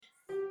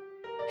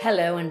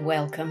Hello and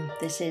welcome.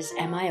 This is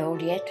Am I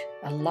Old Yet?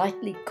 A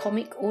lightly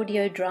comic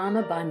audio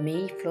drama by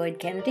me, Floyd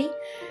Kennedy,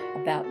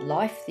 about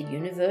life, the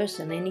universe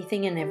and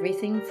anything and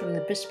everything from the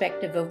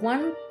perspective of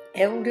one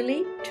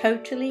elderly,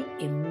 totally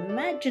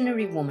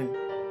imaginary woman.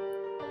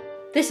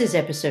 This is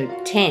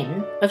episode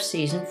 10 of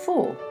season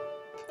 4.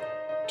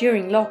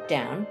 During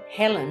lockdown,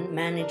 Helen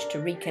managed to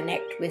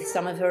reconnect with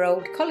some of her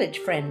old college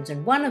friends,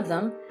 and one of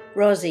them,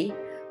 Rosie,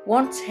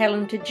 wants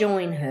Helen to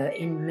join her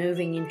in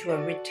moving into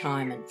a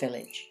retirement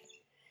village.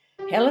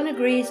 Helen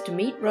agrees to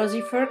meet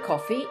Rosie for a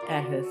coffee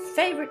at her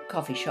favourite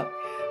coffee shop,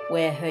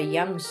 where her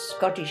young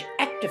Scottish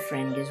actor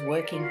friend is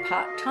working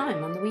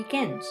part-time on the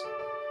weekends.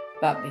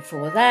 But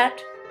before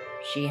that,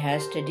 she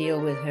has to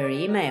deal with her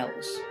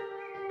emails.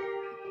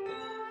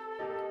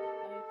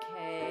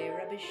 Okay,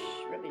 rubbish.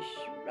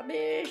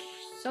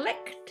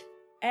 Select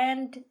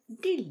and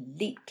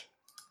delete.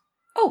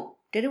 Oh,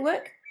 did it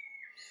work?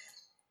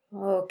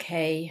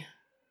 Okay.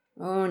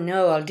 Oh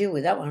no, I'll deal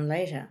with that one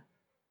later.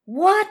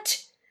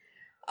 What?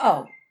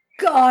 Oh,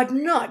 God,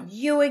 not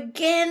you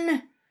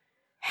again!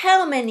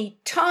 How many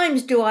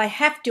times do I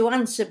have to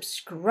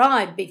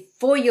unsubscribe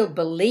before you'll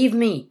believe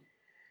me?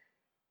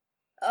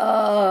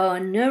 Oh,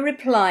 no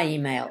reply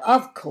email.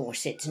 Of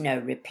course it's no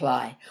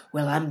reply.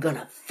 Well, I'm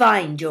gonna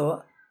find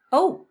your...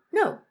 Oh,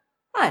 no,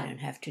 I don't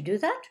have to do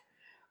that.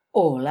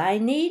 All I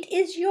need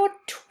is your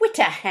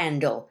Twitter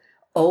handle.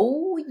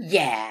 Oh,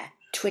 yeah,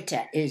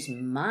 Twitter is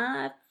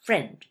my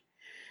friend.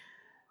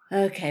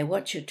 Okay,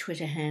 what's your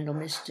Twitter handle,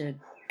 Mr.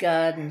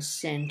 Garden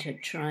Centre,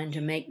 trying to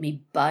make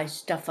me buy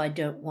stuff I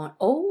don't want?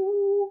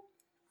 Oh!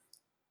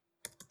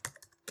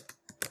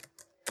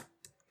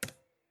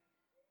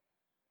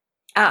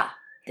 Ah,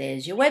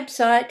 there's your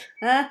website.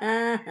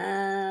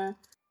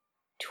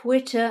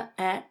 Twitter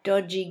at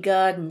Dodgy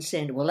Garden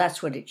Centre. Well,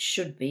 that's what it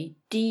should be.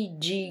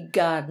 DG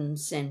Garden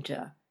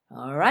Centre.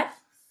 All right.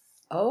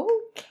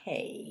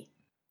 Okay.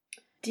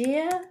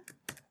 Dear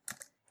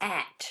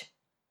at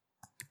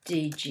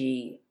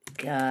DG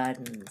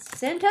Garden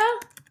Centre,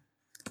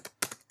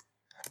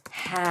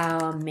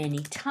 how many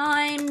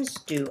times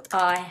do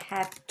I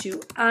have to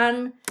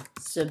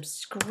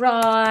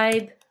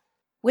unsubscribe?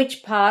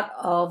 Which part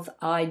of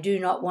I do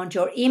not want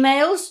your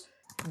emails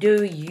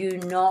do you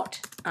not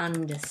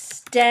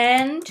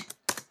understand?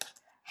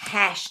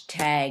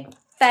 Hashtag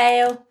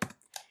fail.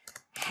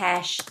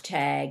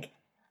 Hashtag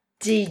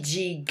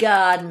DG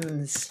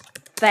Gardens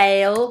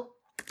fail.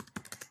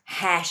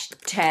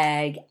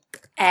 Hashtag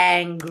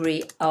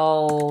angry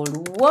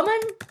old woman.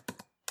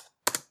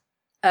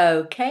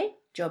 Okay,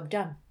 job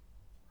done.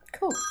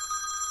 Cool.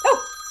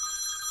 Oh,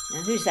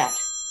 now who's that?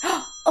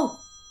 Oh,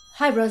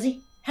 hi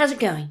Rosie. How's it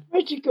going?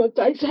 Pretty good,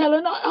 thanks,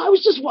 Helen. I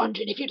was just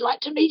wondering if you'd like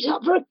to meet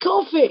up for a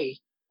coffee.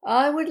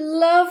 I would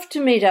love to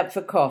meet up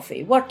for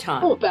coffee. What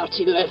time? Oh, about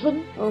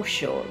 11. Oh,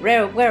 sure.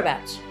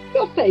 Whereabouts?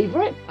 Your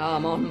favourite?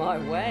 I'm on my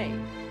way.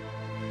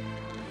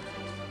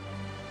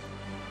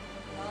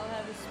 I'll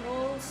have a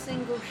small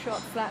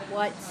single-shot flat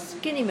white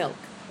skinny milk.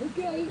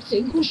 Okay,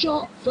 single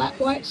shot, flat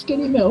white,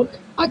 skinny milk.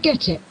 I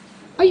get it.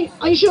 Are you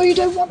sure you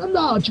don't want a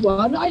large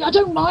one? I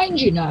don't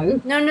mind, you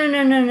know.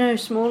 No.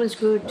 Small is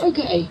good.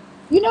 Okay.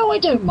 You know I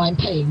don't mind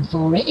paying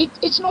for it.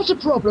 It's not a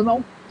problem.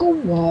 Oh, go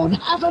on.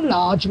 Have a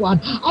large one.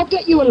 I'll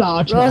get you a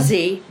large one.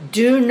 Rosie,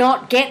 do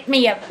not get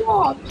me a...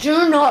 What?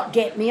 Do not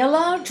get me a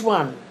large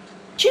one.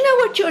 Do you know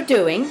what you're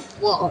doing?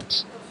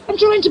 What? I'm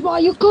trying to buy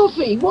you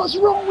coffee. What's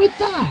wrong with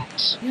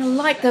that? You're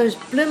like those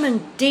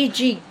bloomin'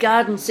 DG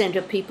Garden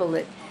Centre people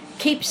that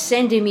keep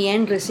sending me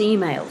endless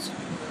emails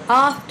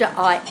after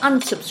I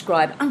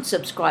unsubscribe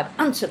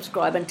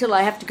until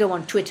I have to go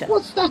on Twitter.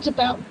 What's that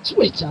about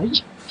Twitter?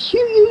 You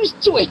use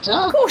Twitter?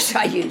 Of course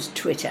I use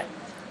Twitter.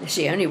 It's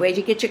the only way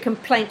to get your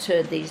complaints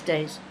heard these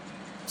days.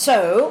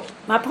 So,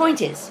 my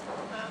point is,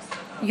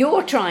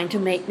 you're trying to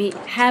make me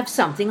have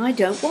something I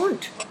don't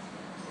want.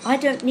 I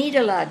don't need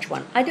a large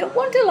one. I don't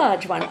want a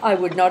large one. I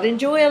would not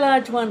enjoy a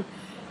large one.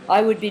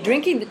 I would be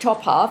drinking the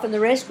top half and the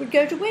rest would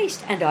go to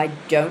waste. And I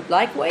don't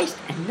like waste,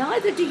 and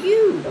neither do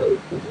you.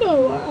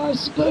 No, I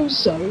suppose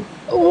so.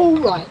 All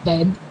right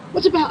then.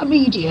 What about a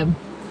medium?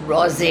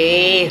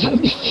 Rosie.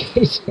 Don't be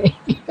kidding.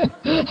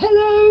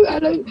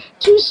 Hello.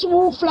 2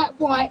 small flat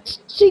whites,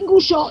 single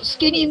shot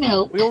skinny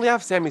milk. We only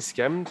have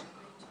semi-skimmed. Is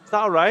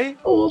that all right?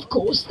 Oh, of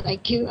course,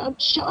 thank you.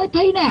 Shall I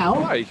pay now?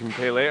 All right, you can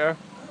pay later.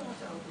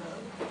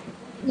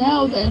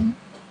 Now then,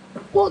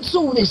 what's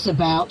all this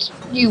about?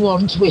 You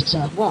on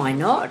Twitter? Why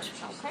not?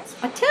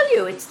 I tell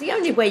you, it's the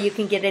only way you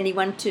can get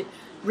anyone to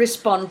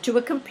respond to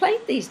a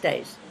complaint these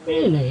days.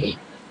 Really?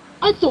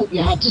 I thought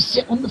you had to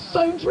sit on the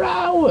phone for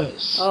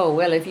hours. Oh,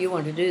 well, if you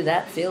want to do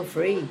that, feel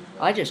free.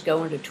 I just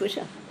go onto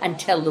Twitter and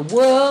tell the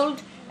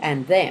world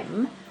and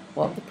them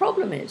what the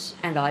problem is.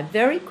 And I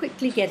very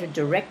quickly get a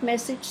direct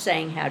message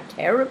saying how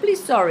terribly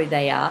sorry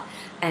they are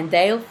and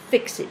they'll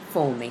fix it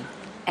for me.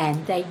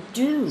 And they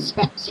do.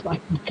 Sounds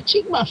like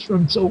magic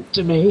mushroom talk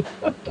to me.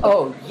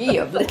 Oh, ye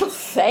of little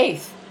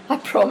faith. I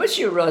promise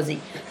you,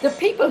 Rosie, the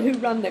people who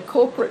run the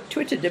corporate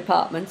Twitter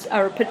departments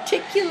are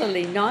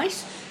particularly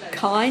nice,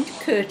 kind,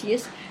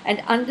 courteous,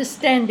 and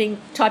understanding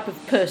type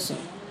of person.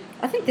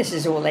 I think this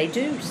is all they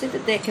do, sit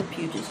at their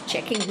computers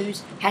checking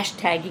who's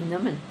hashtagging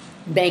them and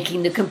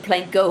making the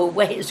complaint go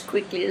away as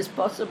quickly as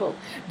possible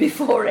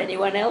before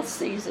anyone else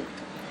sees it.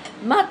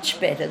 Much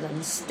better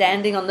than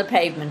standing on the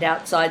pavement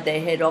outside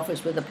their head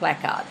office with a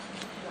placard.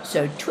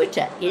 So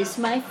Twitter is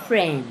my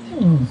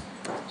friend.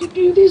 You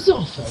do this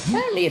often?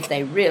 Only if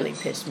they really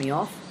piss me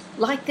off.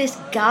 Like this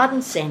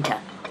garden centre.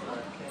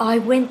 I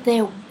went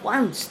there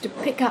once to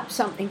pick up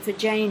something for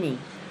Janie,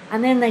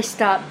 and then they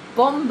start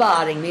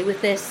bombarding me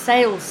with their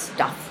sales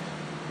stuff.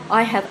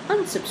 I have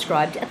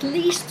unsubscribed at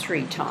least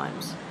 3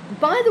 times.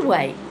 By the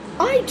way,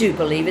 I do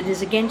believe it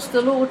is against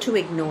the law to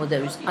ignore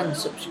those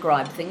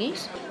unsubscribe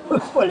thingies.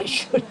 Well, it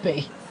should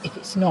be, if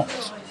it's not.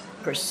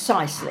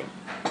 Precisely.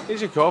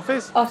 Here's your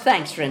coffees. Oh,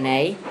 thanks,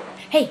 Renee.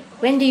 Hey,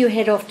 when do you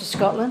head off to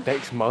Scotland?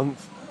 Next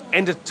month.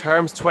 End of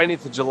terms,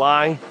 20th of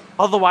July.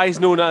 Otherwise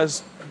known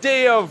as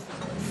Day of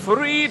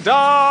Freedom!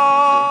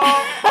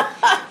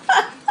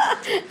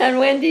 And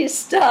when do you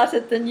start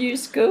at the new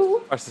school?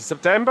 1st of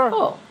September?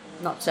 Oh,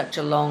 not such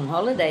a long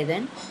holiday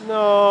then.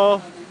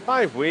 No,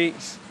 5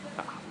 weeks.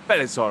 But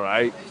it's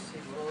alright.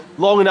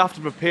 Long enough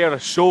to prepare a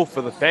show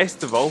for the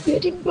festival. The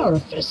Edinburgh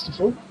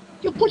Festival?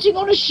 You're putting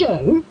on a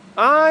show?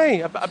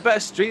 Aye, a bit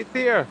of street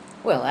theatre.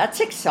 Well, that's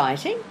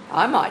exciting.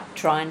 I might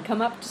try and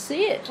come up to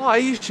see it. Oh,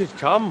 you should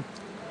come.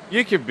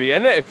 You could be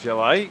in it if you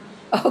like.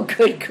 Oh,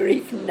 good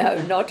grief,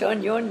 no, not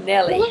on your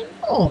Nelly. Why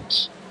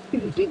not?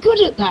 You'd be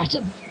good at that.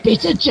 A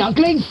bit of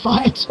juggling,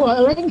 fire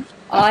twirling.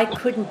 I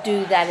couldn't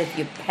do that if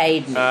you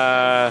paid me.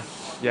 Yeah,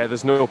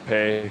 there's no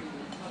pay.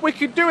 We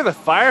could do with a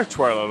fire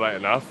twirler right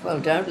enough. Well,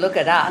 don't look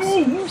at us.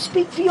 Hey, you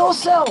speak for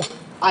yourself.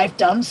 I've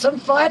done some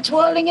fire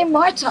twirling in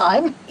my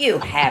time. You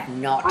have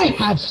not. I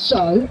have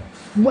so.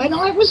 When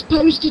I was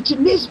posted to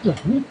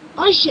Lisbon,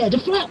 I shared a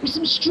flat with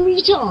some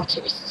street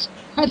artists.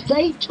 And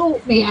they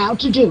taught me how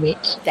to do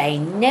it. They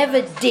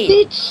never did.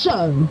 Did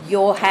so.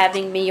 You're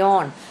having me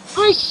on.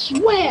 I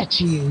swear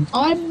to you,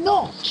 I'm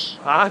not.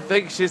 I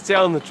think she's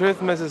telling the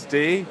truth, Mrs.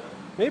 D.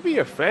 Maybe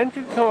your friend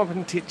could come up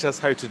and teach us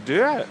how to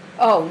do it.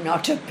 Oh,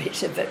 not a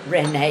bit of it,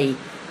 Renee.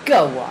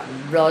 Go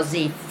on,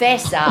 Rosie,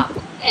 fess up.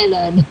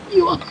 Ellen,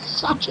 you are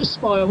such a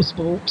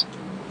spoilsport.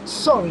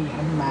 Sorry,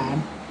 young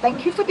man.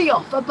 Thank you for the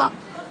offer, but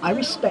I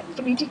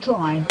respectfully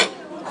decline.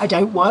 I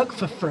don't work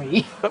for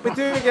free. But we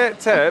do get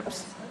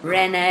tips.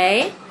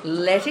 Renee,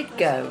 let it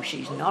go.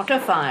 She's not a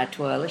fire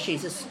twirler,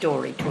 she's a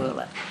story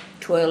twirler.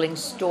 Twirling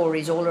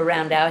stories all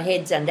around our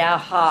heads and our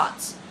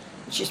hearts.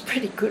 She's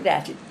pretty good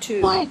at it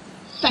too. Why,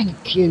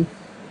 thank you.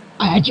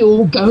 I had you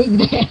all going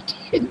there,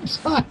 didn't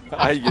I?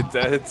 Aye, you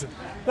did.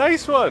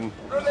 Nice one.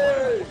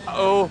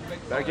 Oh,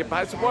 better get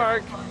back to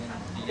work.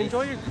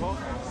 Enjoy your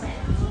coffee.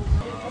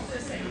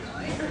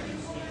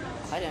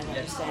 I don't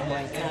understand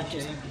why you can't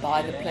just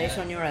buy the place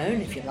on your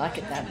own if you like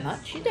it that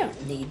much. You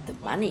don't need the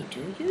money,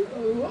 do you?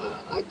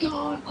 Oh, I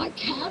can't. I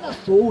can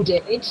afford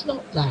it. It's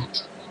not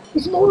that.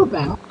 It's more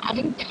about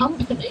having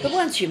company. But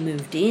once you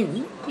moved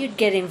in, you'd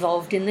get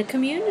involved in the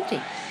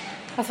community.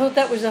 I thought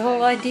that was the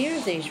whole idea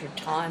of these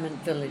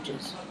retirement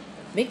villages.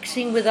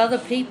 Mixing with other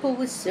people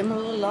with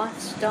similar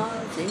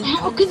lifestyles.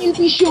 How can you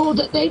be sure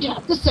that they'd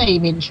have the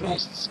same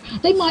interests?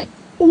 They might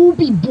all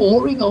be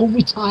boring old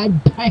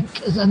retired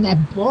bankers and their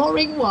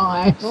boring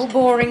wives. More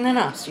boring than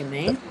us, you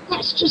mean?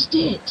 That's just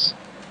it.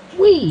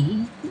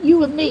 We,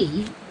 you and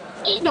me,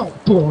 is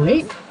not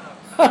boring.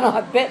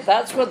 I bet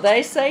that's what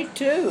they say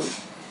too.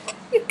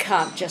 You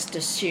can't just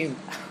assume,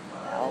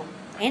 well,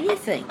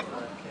 anything.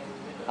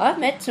 I've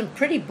met some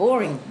pretty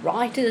boring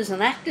writers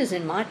and actors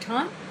in my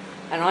time,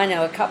 and I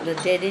know a couple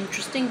of dead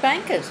interesting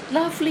bankers.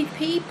 Lovely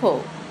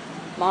people.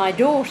 My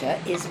daughter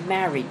is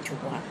married to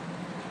one.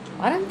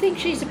 I don't think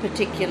she's a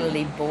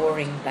particularly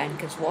boring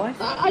banker's wife.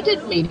 I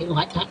didn't mean it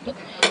like that, but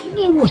you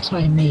know what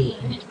I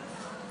mean.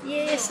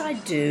 Yes, I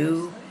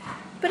do.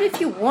 But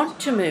if you want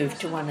to move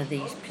to one of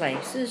these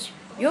places,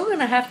 you're going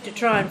to have to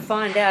try and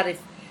find out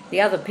if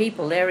the other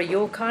people there are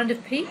your kind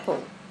of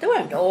people. They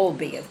won't all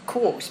be, of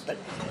course, but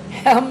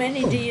how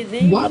many do you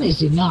need? One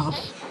is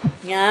enough.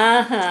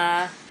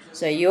 Uh-huh.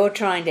 So you're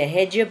trying to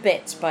hedge your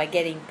bets by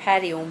getting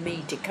Paddy or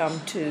me to come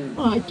too.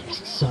 I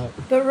guess so.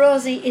 But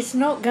Rosie, it's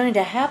not going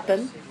to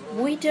happen.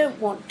 We don't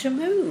want to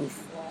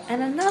move.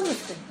 And another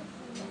thing.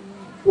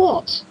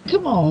 What?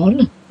 Come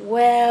on.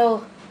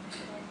 Well,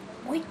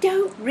 we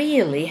don't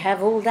really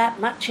have all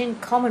that much in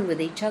common with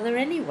each other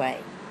anyway.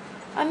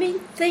 I mean,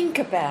 think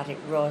about it,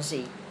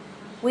 Rosie.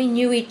 We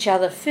knew each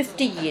other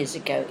 50 years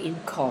ago in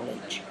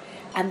college,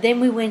 and then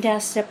we went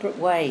our separate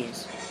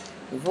ways.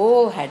 We've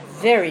all had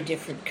very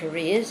different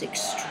careers,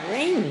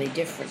 extremely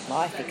different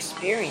life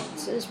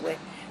experiences.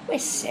 We're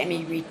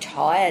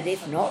semi-retired,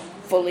 if not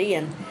fully,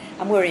 and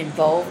we're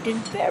involved in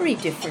very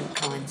different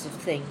kinds of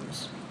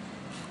things.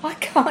 I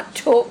can't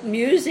talk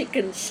music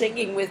and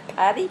singing with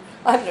Paddy.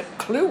 I haven't a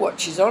clue what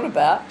she's on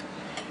about.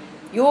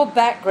 Your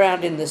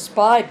background in the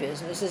spy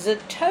business is a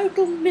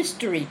total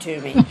mystery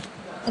to me.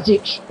 As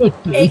it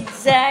should be.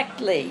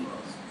 Exactly.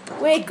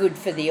 We're good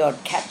for the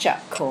odd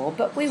catch-up call,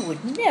 but we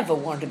would never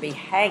want to be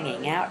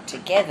hanging out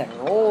together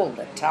all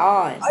the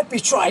time. I'd be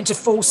trying to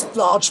force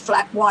large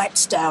flat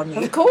whites down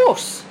you. Of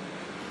course.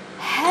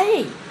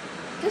 Hey,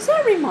 does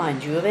that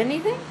remind you of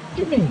anything?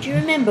 You mean? Do you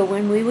remember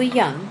when we were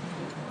young?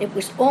 It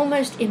was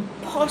almost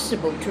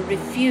impossible to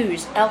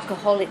refuse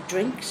alcoholic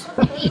drinks.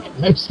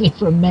 Mostly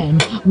from men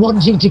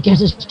wanting to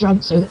get us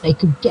drunk so that they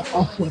could get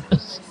off with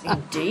us.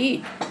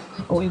 Indeed.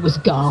 Oh, it was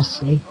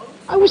ghastly.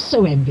 I was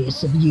so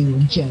envious of you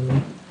and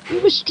Joey.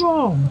 You were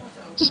strong,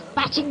 just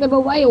batting them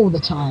away all the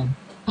time.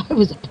 I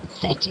was a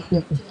pathetic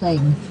little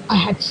thing. I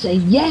had to say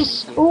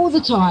yes all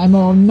the time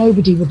or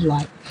nobody would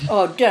like me.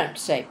 Oh, don't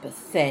say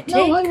pathetic.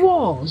 No, I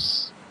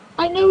was.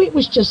 I know it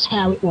was just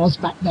how it was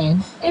back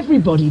then.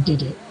 Everybody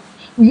did it.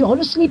 We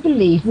honestly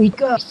believed we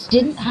girls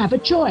didn't have a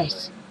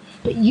choice.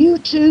 But you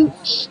two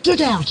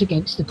stood out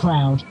against the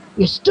crowd.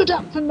 You stood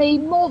up for me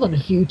more than a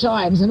few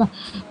times, and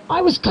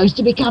I was close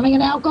to becoming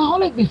an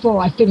alcoholic before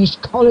I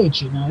finished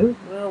college, you know.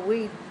 Well,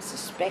 we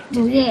suspected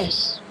Oh, it.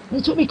 yes.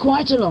 It took me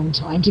quite a long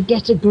time to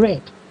get a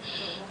grip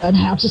and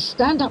how to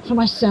stand up for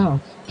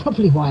myself.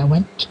 Probably why I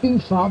went too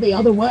far the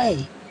other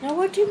way. Now,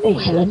 what do you Oh, mean?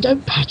 Helen,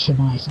 don't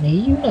patronise me.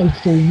 You know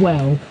full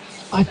well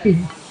I've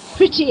been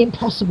pretty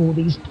impossible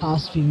these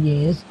past few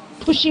years,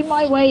 pushing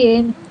my way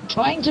in,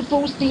 trying to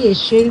force the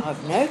issue.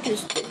 I've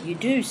noticed that you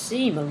do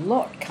seem a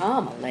lot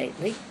calmer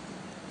lately.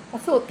 I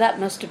thought that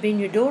must have been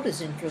your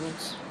daughter's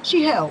influence.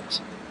 She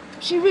helped.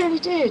 She really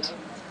did.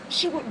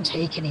 She wouldn't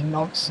take any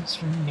nonsense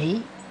from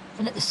me,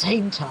 and at the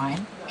same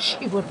time,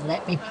 she wouldn't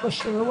let me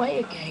push her away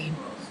again.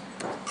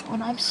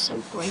 And I'm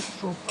so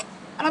grateful.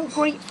 And I'm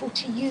grateful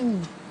to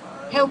you,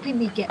 helping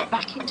me get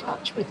back in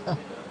touch with her.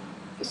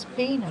 It's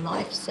been a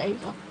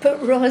lifesaver.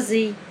 But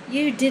Rosie,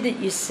 you did it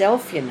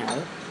yourself, you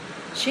know.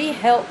 She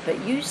helped,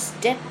 but you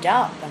stepped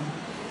up and,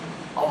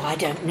 I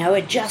don't know,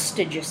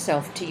 adjusted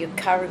yourself to your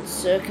current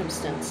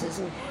circumstances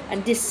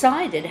and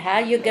decided how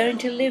you're going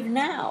to live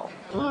now.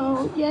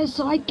 Oh, yes,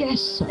 I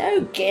guess so.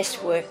 No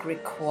guesswork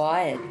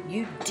required.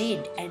 You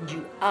did, and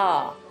you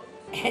are,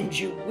 and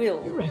you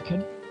will. You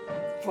reckon?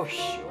 For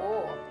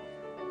sure.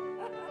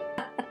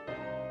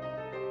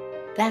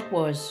 That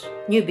was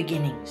New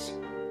Beginnings,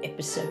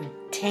 episode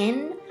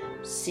 10,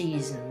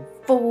 season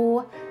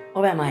 4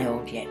 of Am I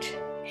Old Yet?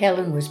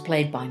 Helen was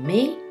played by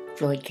me,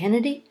 Floyd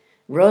Kennedy,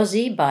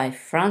 Rosie by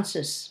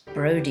Frances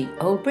Brodie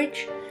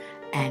Oldbridge,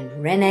 and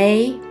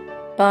Renee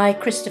by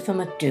Christopher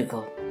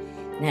McDougall.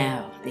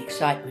 Now, the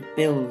excitement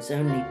builds.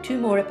 Only 2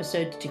 more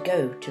episodes to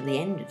go till the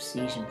end of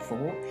season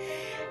 4.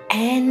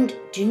 And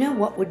do you know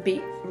what would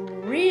be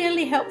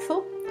really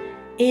helpful?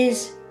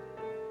 Is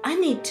I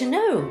need to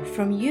know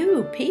from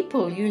you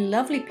people, you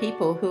lovely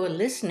people who are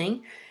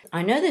listening.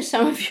 I know there's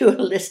some of you who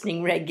are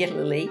listening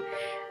regularly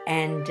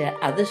and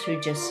others who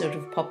just sort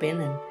of pop in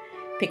and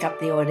pick up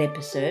the odd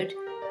episode.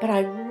 But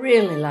I'd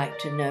really like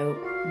to know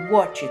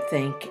what you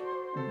think,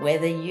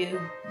 whether you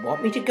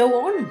want me to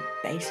go on,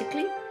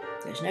 basically.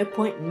 There's no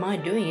point in my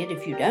doing it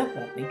if you don't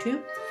want me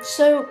to.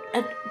 So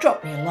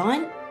drop me a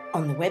line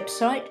on the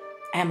website,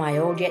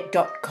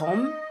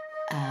 amiolyet.com,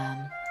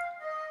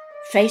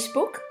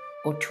 Facebook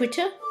or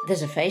Twitter.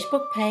 There's a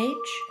Facebook page,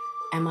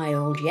 Am I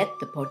Old Yet,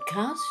 the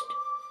podcast.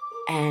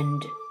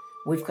 And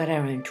we've got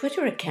our own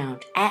Twitter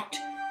account, at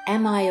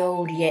Am I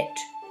Old Yet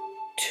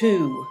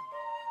 2,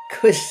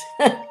 because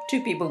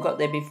 2 people got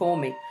there before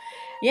me.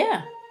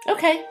 Yeah,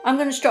 okay, I'm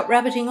going to stop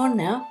rabbiting on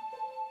now.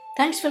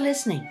 Thanks for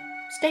listening.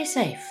 Stay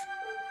safe.